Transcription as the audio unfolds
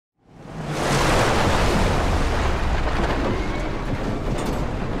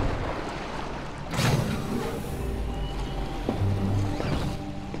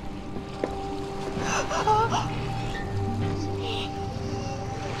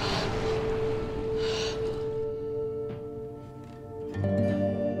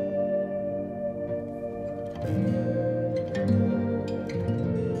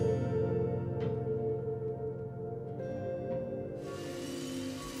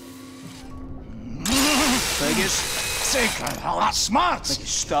is... Sacred hell, that's smart!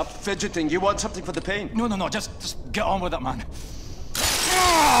 Stop fidgeting. You want something for the pain? No, just get on with it, man.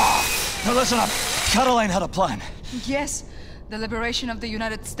 Now listen up. Caroline had a plan. Yes, the liberation of the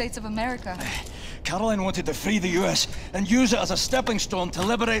United States of America. Caroline wanted to free the US and use it as a stepping stone to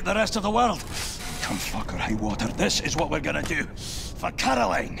liberate the rest of the world. Come fuck or high water, this is what we're gonna do. For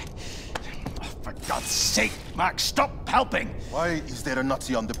Caroline. Oh, for God's sake, Max, stop helping! Why is there a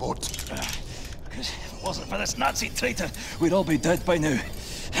Nazi on the boat? Because if it wasn't for this Nazi traitor, we'd all be dead by now.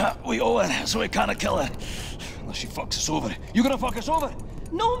 We owe her, so we can't kill her. Unless she fucks us over. You gonna fuck us over?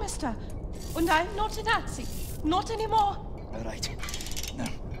 No, mister. And I'm not a Nazi. Not anymore. All right. Now,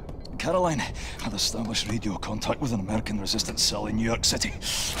 Caroline had established radio contact with an American resistance cell in New York City.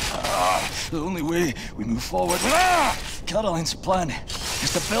 The only way we move forward with Caroline's plan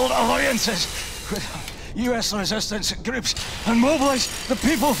is to build alliances with US resistance groups and mobilize the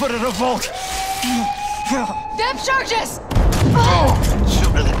people for a revolt. Depth charges!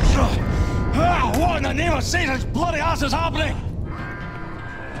 What in the name of Satan's bloody ass is happening?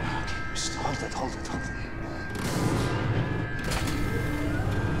 Hold it.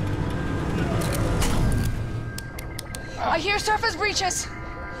 I hear surface breaches.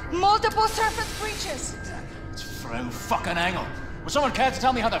 Multiple surface breaches. It's Frau fucking Engel. Will someone care to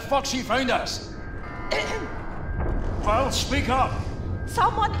tell me how the fuck she found us? Well, speak up.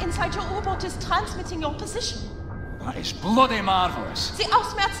 Someone inside your U-boat is transmitting your position. That is bloody marvelous. The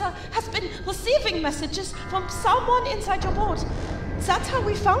Ausmerzer has been receiving messages from someone inside your boat. That's how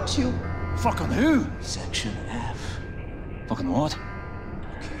we found you. Fucking who? Section F. Fucking what?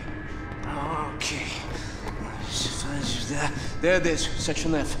 Okay. There it is.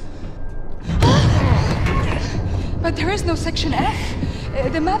 Section F. But there is no Section F.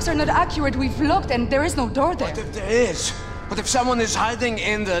 The maps are not accurate. We've looked and there is no door there. What if there is? What if someone is hiding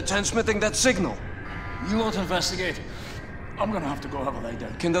in there transmitting that signal? You won't investigate. I'm gonna have to go have a lie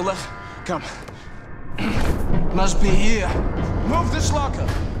down. Kinderlich, come. Must be here. Move this locker.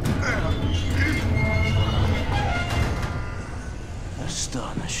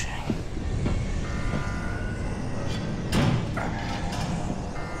 Astonishing.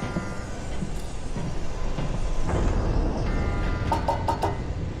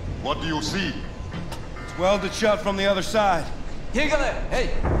 What do you see? It's welded shut from the other side. Hegele, hey!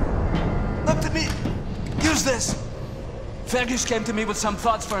 Look at me! Use this! Fergus came to me with some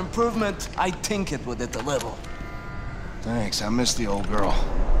thoughts for improvement. I think it would hit a little. Thanks, I missed the old girl.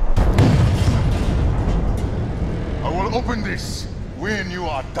 I will open this when you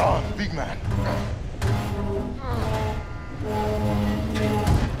are done, big man.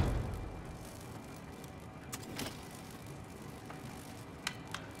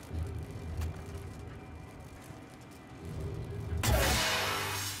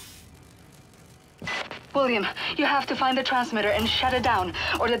 William, you have to find the transmitter and shut it down,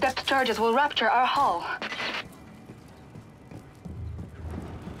 or the depth charges will rupture our hull.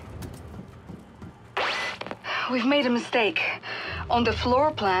 We've made a mistake. On the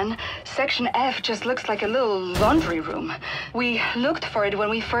floor plan, Section F just looks like a little laundry room. We looked for it when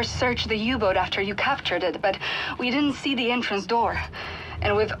we first searched the U-boat after you captured it, but we didn't see the entrance door.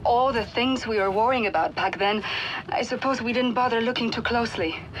 And with all the things we were worrying about back then, I suppose we didn't bother looking too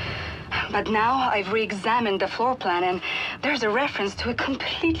closely. But now I've re-examined the floor plan and there's a reference to a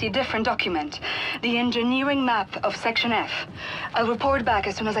completely different document. The engineering map of Section F. I'll report back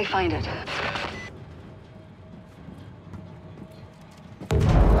as soon as I find it.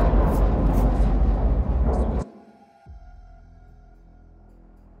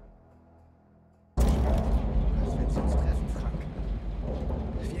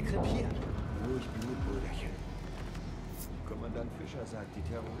 Sagt, die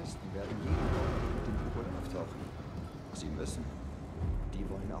Terroristen werden jeden Morgen mit dem U-Boot auftauchen. Sie müssen. Die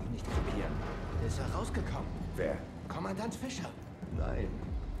wollen auch nicht krepieren. Ist er rausgekommen? Wer? Kommandant Fischer. Nein.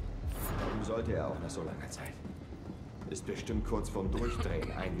 Warum sollte er auch nach so langer Zeit? Ist bestimmt kurz vorm Durchdrehen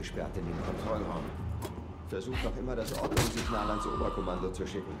eingesperrt in den Kontrollraum. Versucht noch immer das Ordnungssignal ans Oberkommando zu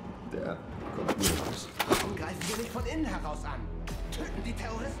schicken. Der kommt nie raus. Warum greifen wir nicht von innen heraus an? Töten die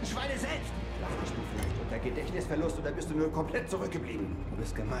Terroristen Schweine selbst! Dachtest du vielleicht unter Gedächtnisverlust oder bist du nur komplett zurückgeblieben? Du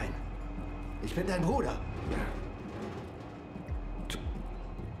bist gemein. Ich bin dein Bruder. Ja.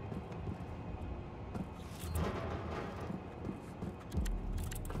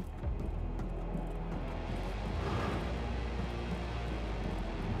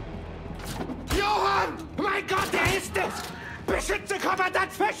 Johann! Mein Gott, er ist es! Beschütze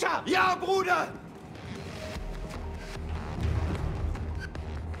Kommandant Fischer! Ja, Bruder!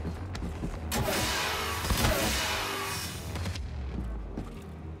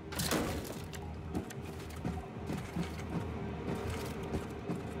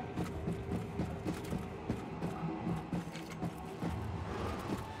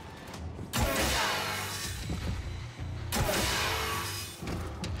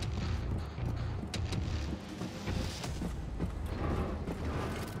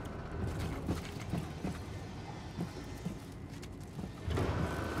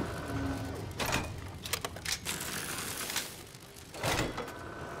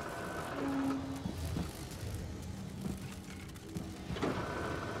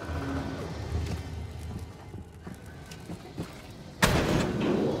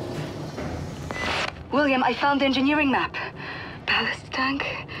 William, I found the engineering map. Ballast tank,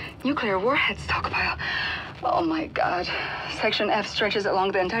 nuclear warhead stockpile. Oh my god. Section F stretches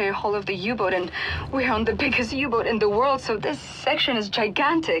along the entire hull of the U-boat, and we're on the biggest U-boat in the world, so this section is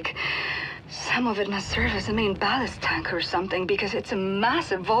gigantic. Some of it must serve as a main ballast tank or something, because it's a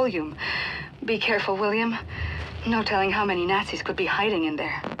massive volume. Be careful, William. No telling how many Nazis could be hiding in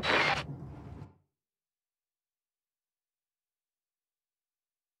there.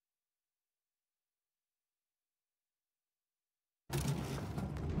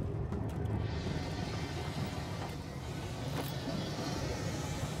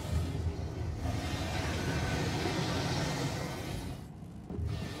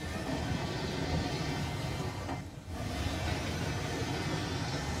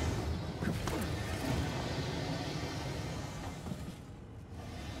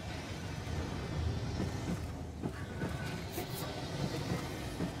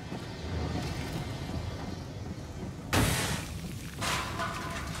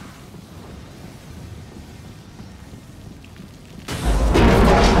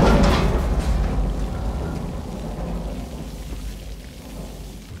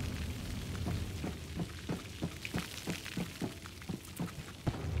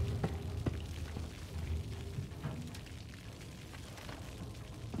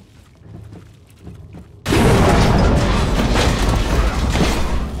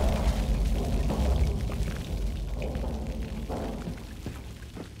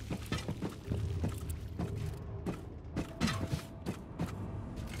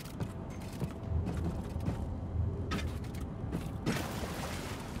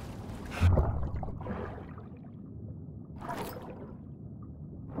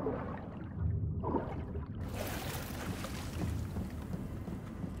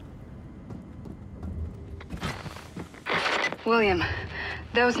 William,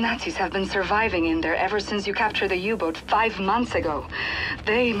 those Nazis have been surviving in there ever since you captured the U-boat 5 months ago.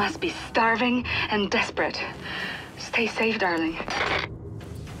 They must be starving and desperate. Stay safe, darling.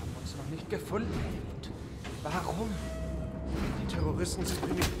 Uns noch nicht gefunden. Warum? Die Terroristen sind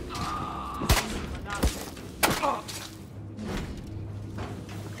primitiv.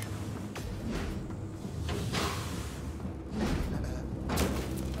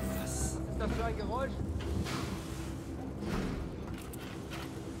 Was ist das für ein Geräusch?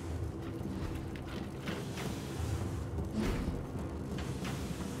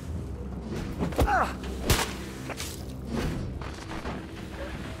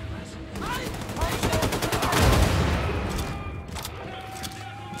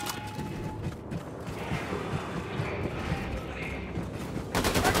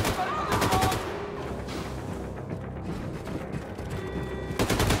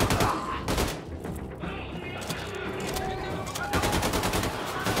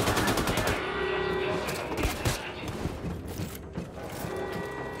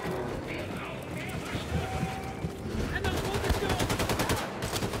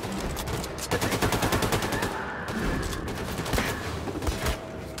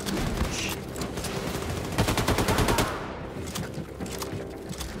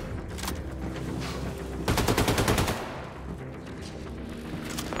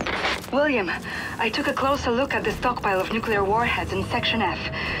 William, I took a closer look at the stockpile of nuclear warheads in Section F.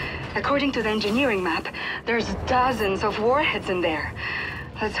 According to the engineering map, there's dozens of warheads in there.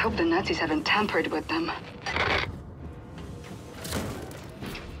 Let's hope the Nazis haven't tampered with them.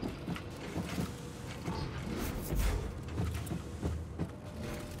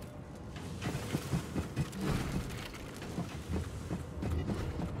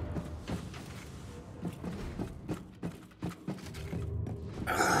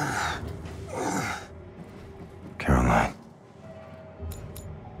 Caroline,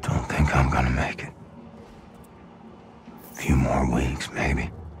 don't think I'm gonna make it. A few more weeks,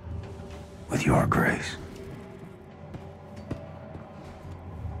 maybe. With your grace.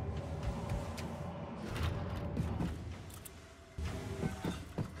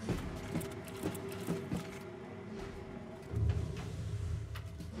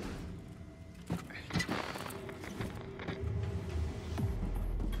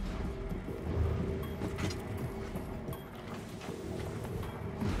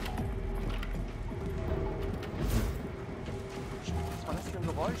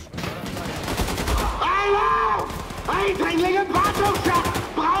 Hallo! Eindringlinge im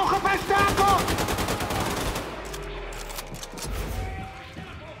Wartungsschacht! Brauche Verstärkung!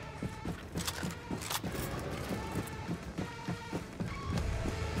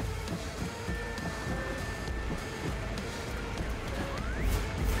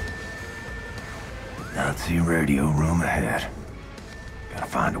 Nazi radio room ahead. Gotta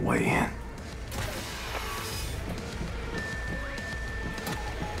find a way in.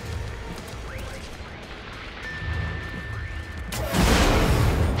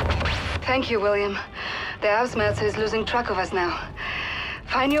 Thank you, William. The Ausmelzer is losing track of us now.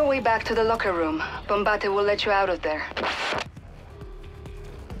 Find your way back to the locker room. Bombate will let you out of there.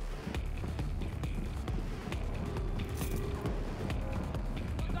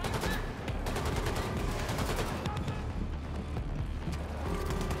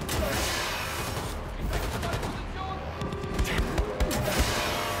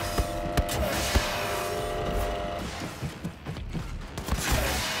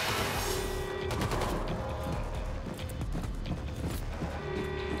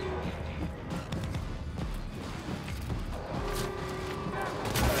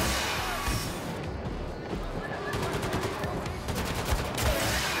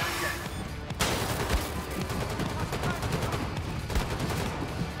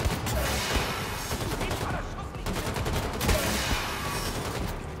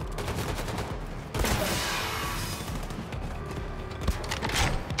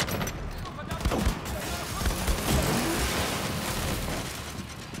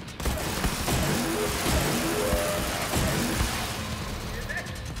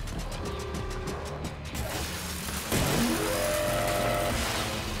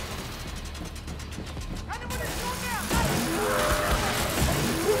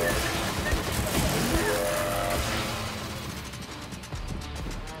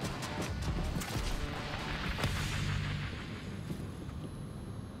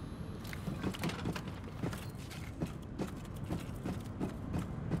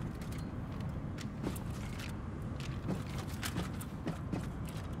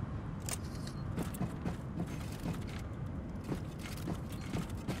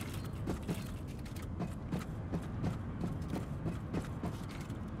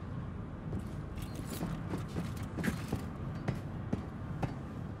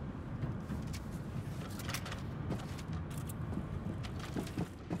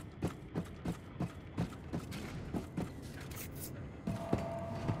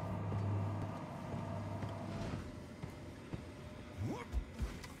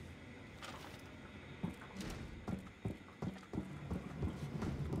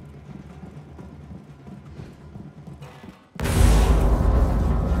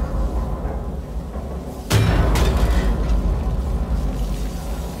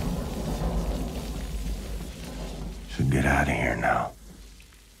 Get out of here now.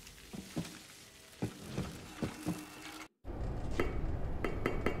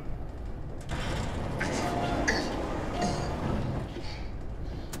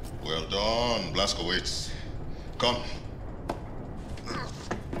 Well done, Blazkowicz. Come.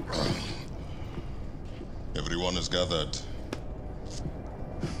 Everyone is gathered.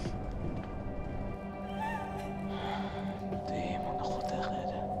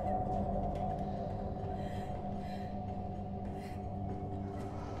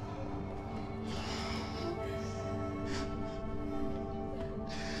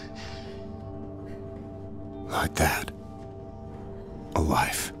 Like that. A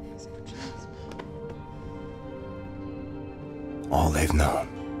life. All they've known.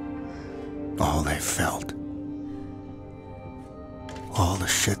 All they've felt. All the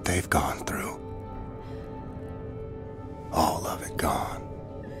shit they've gone through. All of it gone.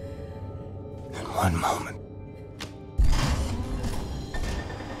 In one moment.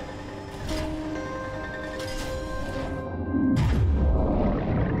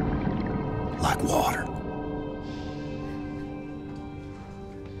 Like water.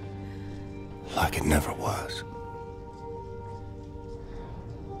 Like it never was.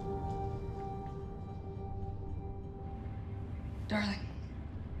 Darling,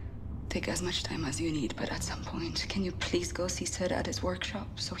 take as much time as you need, but at some point, can you please go see Sid at his workshop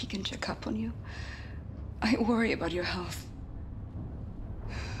so he can check up on you? I worry about your health.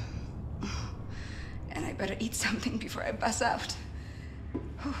 And I better eat something before I pass out.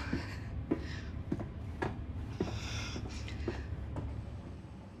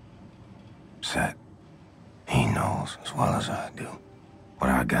 Set. He knows as well as I do. What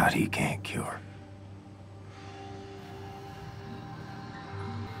I got, he can't cure.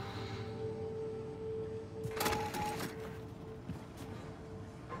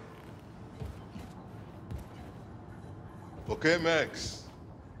 Okay, Max.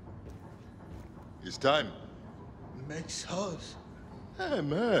 It's time. Max Haus. Hey,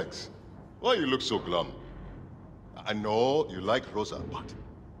 Max. Why you look so glum? I know you like Rosa, but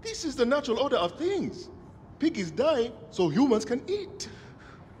this is the natural order of things. Piggies die so humans can eat.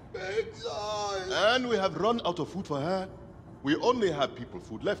 Max Haus. And we have run out of food for her. We only have people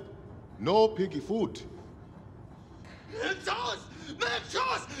food left. No piggy food. Max Haus! Max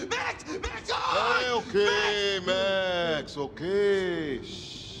Haus! Max Haus! Hey, okay, Max, okay.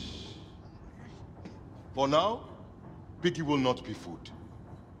 Shh. For now, Piggy will not be food.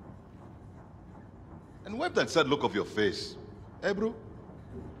 And wipe that sad look off your face. Hey, bro?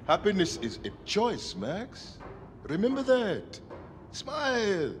 Happiness is a choice, Max. Remember that.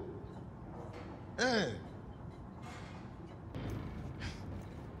 Smile. Hey.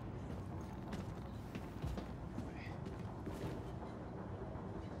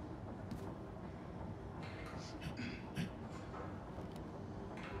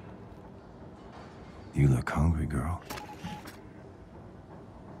 You look hungry, girl.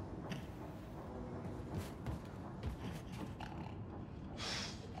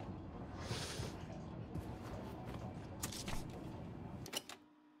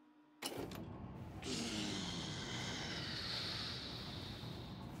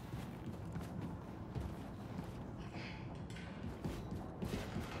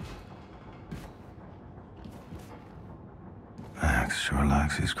 Max sure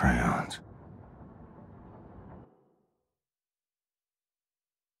likes his crayons.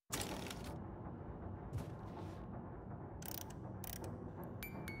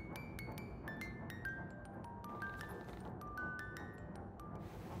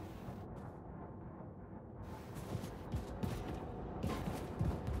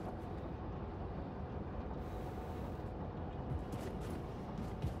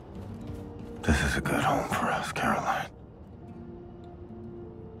 This is a good home for us, Caroline.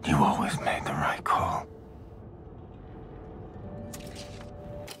 You always made the right call.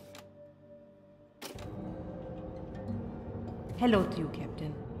 Hello to you,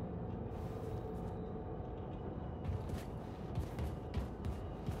 Captain.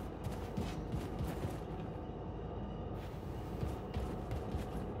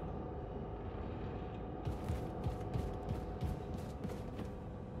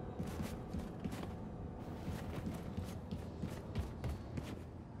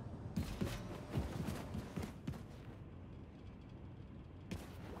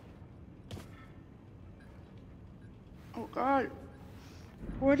 Oh God,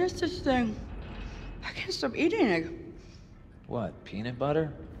 what is this thing? I can't stop eating it. What, peanut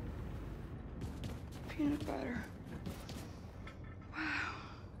butter? Peanut butter. Wow.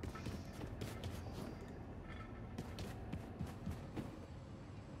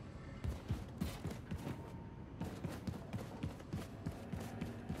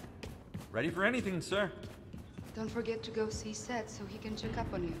 Ready for anything, sir. Don't forget to go see Seth so he can check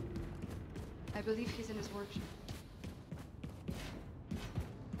up on you. I believe he's in his workshop.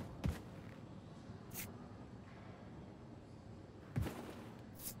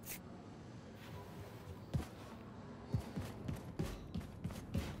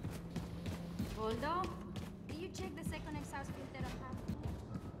 Boldo, do you check the second exhaust filter of half?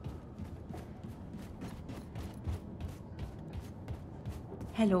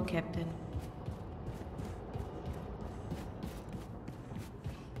 Hello, Captain.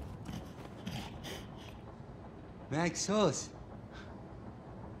 Max sauce.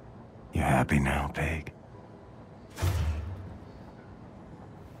 You happy now, pig?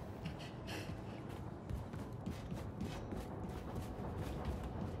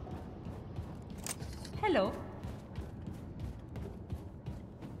 Hello.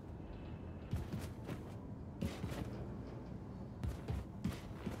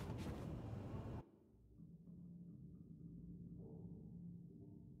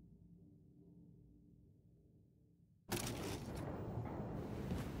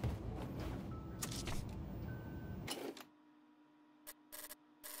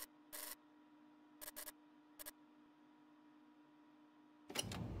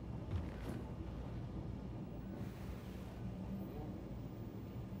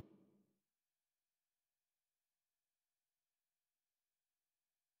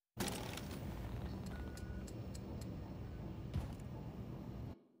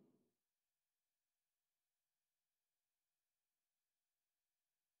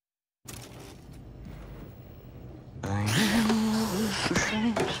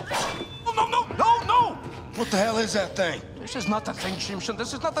 No! What the hell is that thing? This is not the thing, Shimshon.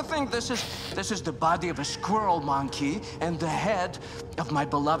 This is not the thing. This is the body of a squirrel monkey and the head of my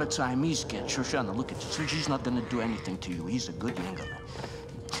beloved Siamese kid. Shoshana, look at you. She's not gonna do anything to you. He's a good Yingling.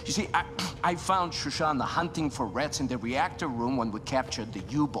 You see, I found Shoshana hunting for rats in the reactor room when we captured the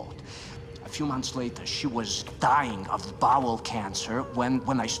U-boat. A few months later, she was dying of bowel cancer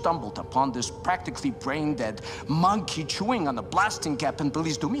when I stumbled upon this practically brain-dead monkey chewing on a blasting cap. And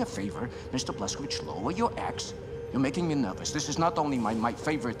please do me a favor, Mr. Blazkowicz, lower your axe. You're making me nervous. This is not only my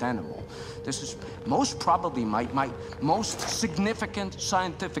favorite animal. This is most probably my most significant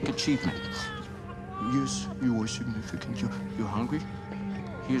scientific achievement. Yes, you are significant. You're hungry?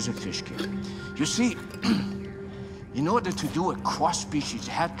 here's a fish kit. You see, in order to do a cross-species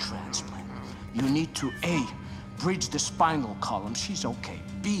head transplant, you need to A, bridge the spinal column, she's okay.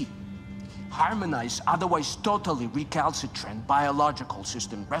 B, harmonize otherwise totally recalcitrant biological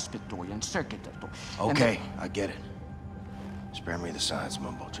system, respiratory and circulatory. Okay, I get it. Spare me the science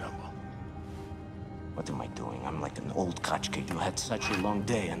mumbo-jumbo. What am I doing? I'm like an old kachka. You had such a long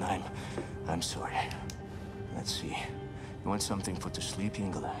day, and I'm sorry. Let's see. You want something for to sleep,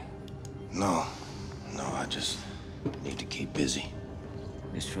 Ingela? No, I just need to keep busy.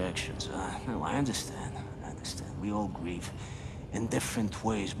 Distractions, no, I understand. We all grieve in different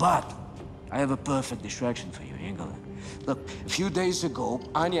ways, but I have a perfect distraction for you, Ingela. Look, a few days ago,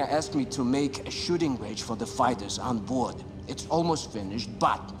 Anya asked me to make a shooting range for the fighters on board. It's almost finished,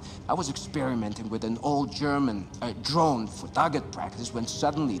 but I was experimenting with an old German drone for target practice when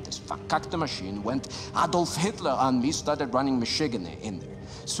suddenly this verkackte machine went Adolf Hitler on me, started running Michigan in there.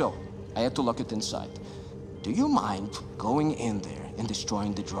 So, I had to lock it inside. Do you mind going in there and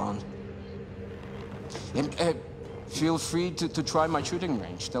destroying the drone? And feel free to try my shooting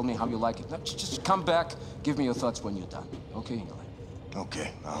range. Tell me how you like it. No, just come back, give me your thoughts when you're done. Okay, Ingela?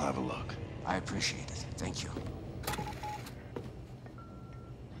 Okay, I'll have a look. I appreciate it. Thank you.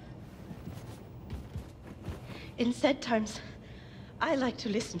 In sad times, I like to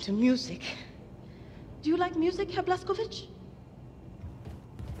listen to music. Do you like music, Herr Blaskowitz?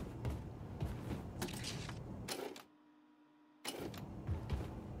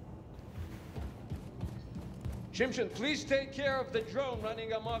 Shimshon, please take care of the drone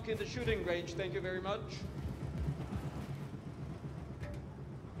running amok in the shooting range. Thank you very much.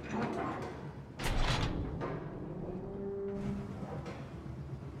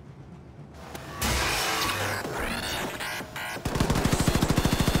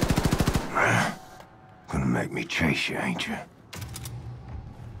 Gonna make me chase you, ain't you?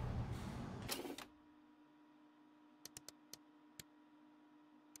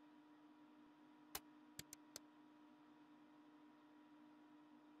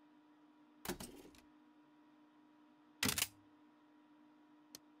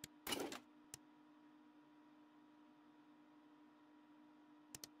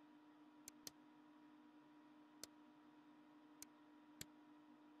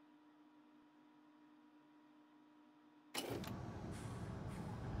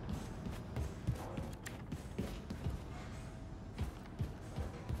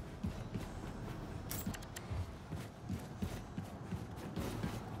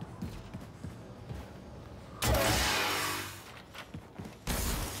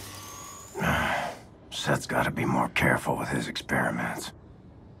 Seth's gotta be more careful with his experiments.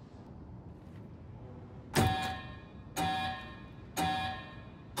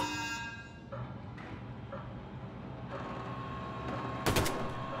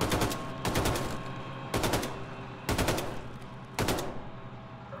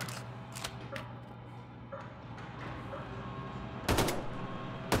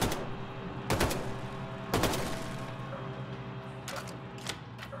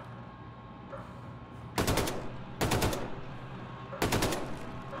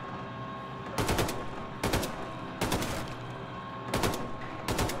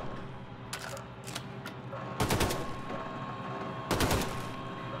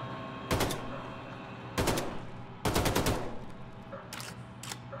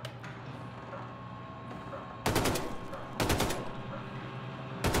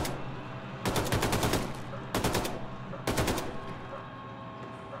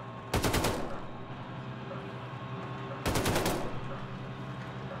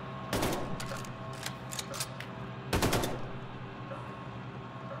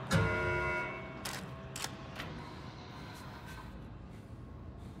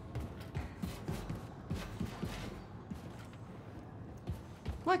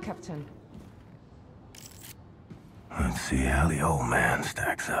 Why, Captain? Let's see how the old man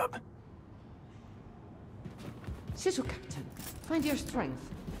stacks up. Sisu, Captain. Find your strength.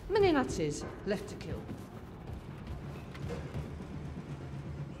 Many Nazis left to kill.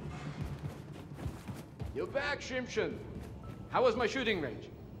 You're back, Shimshon. How was my shooting range?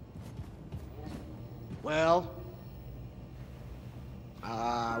 Well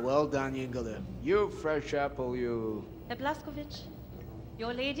done, Ingela. You fresh apple, you... Herr Blaskowitz,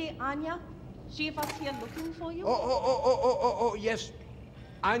 your lady, Anya, she was here looking for you? Oh, yes.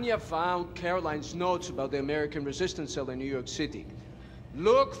 Anya found Caroline's notes about the American resistance cell in New York City.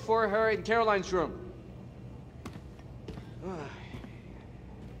 Look for her in Caroline's room.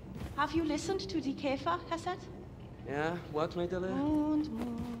 Have you listened to Die Käfer, Herr Seth? Yeah, what, Mädele? Und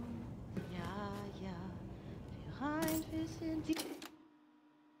Mond, ja, wir rein, wir sind die...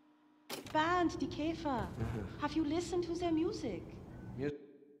 band, Die Käfer. Have you listened to their music?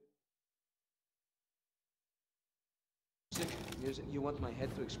 Music. You want my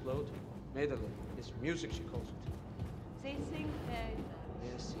head to explode? Mädel, it's music, she calls it. They sing very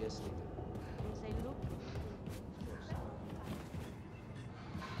well. Yes, they do. And they look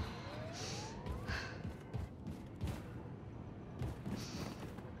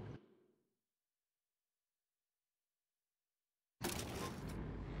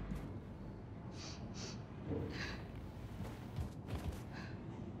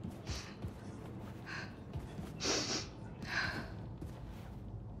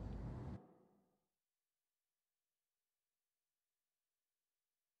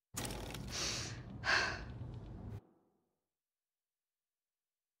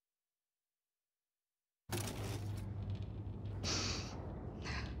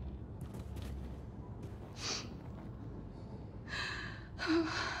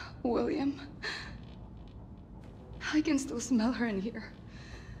William. I can still smell her in here.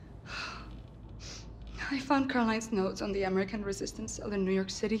 I found Caroline's notes on the American resistance cell in New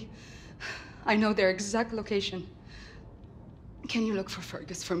York City. I know their exact location. Can you look for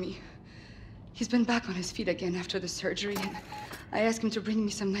Fergus for me? He's been back on his feet again after the surgery, and I asked him to bring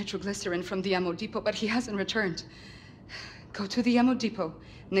me some nitroglycerin from the ammo depot, but he hasn't returned. Go to the ammo depot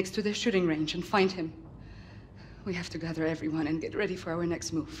next to the shooting range and find him. We have to gather everyone and get ready for our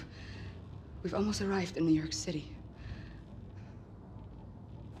next move. We've almost arrived in New York City.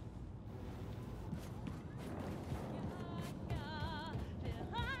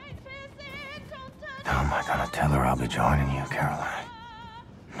 How am I gonna tell her I'll be joining you, Caroline?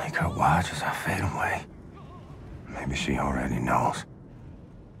 Make her watch as I fade away? Maybe she already knows.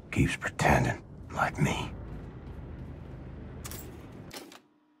 Keeps pretending, like me.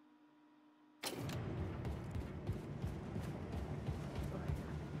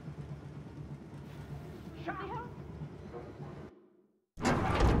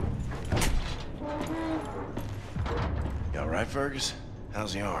 You all right, Fergus?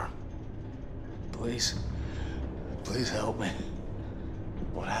 How's the arm? Please help me.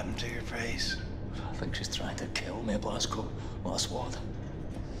 What happened to your face? I think she's trying to kill me, Blasco. That's what.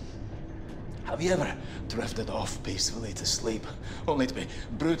 Have you ever drifted off peacefully to sleep, only to be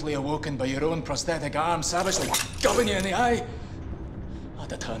brutally awoken by your own prosthetic arm savagely gubbing you in the eye? I had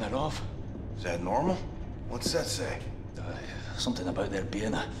to turn her off. Is that normal? What's that say? Something about there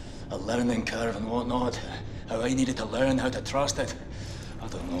being a learning curve and whatnot. How I needed to learn how to trust it. I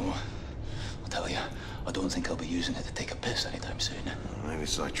don't know. I'll tell you, I don't think I'll be using it to take a piss anytime soon. Maybe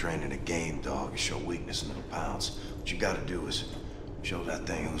it's like training a game dog. You show weakness and it'll pounce. What you gotta do is show that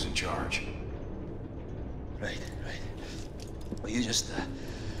thing who's in charge. Right. Well, you just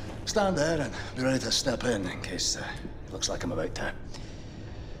stand there and be ready to step in case it looks like I'm about to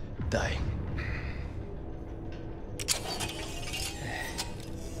die.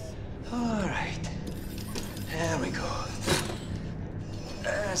 All right. There we go.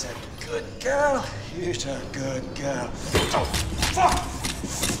 There's a good girl. You're a good girl. Oh, fuck!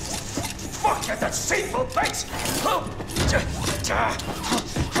 Fuck, you deceitful bitch! Oh,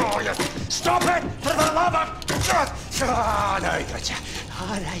 you stop it! For the love of... Oh, now I got you.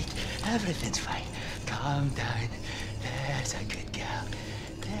 All right, everything's fine. Calm down. There's a good girl.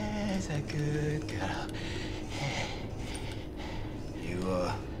 There's a good girl.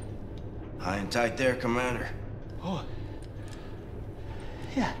 You, high and tight there, Commander? Oh.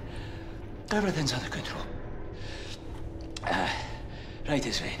 Yeah. Everything's under control. Right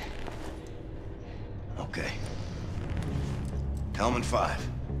this way. Okay. Helmet 5.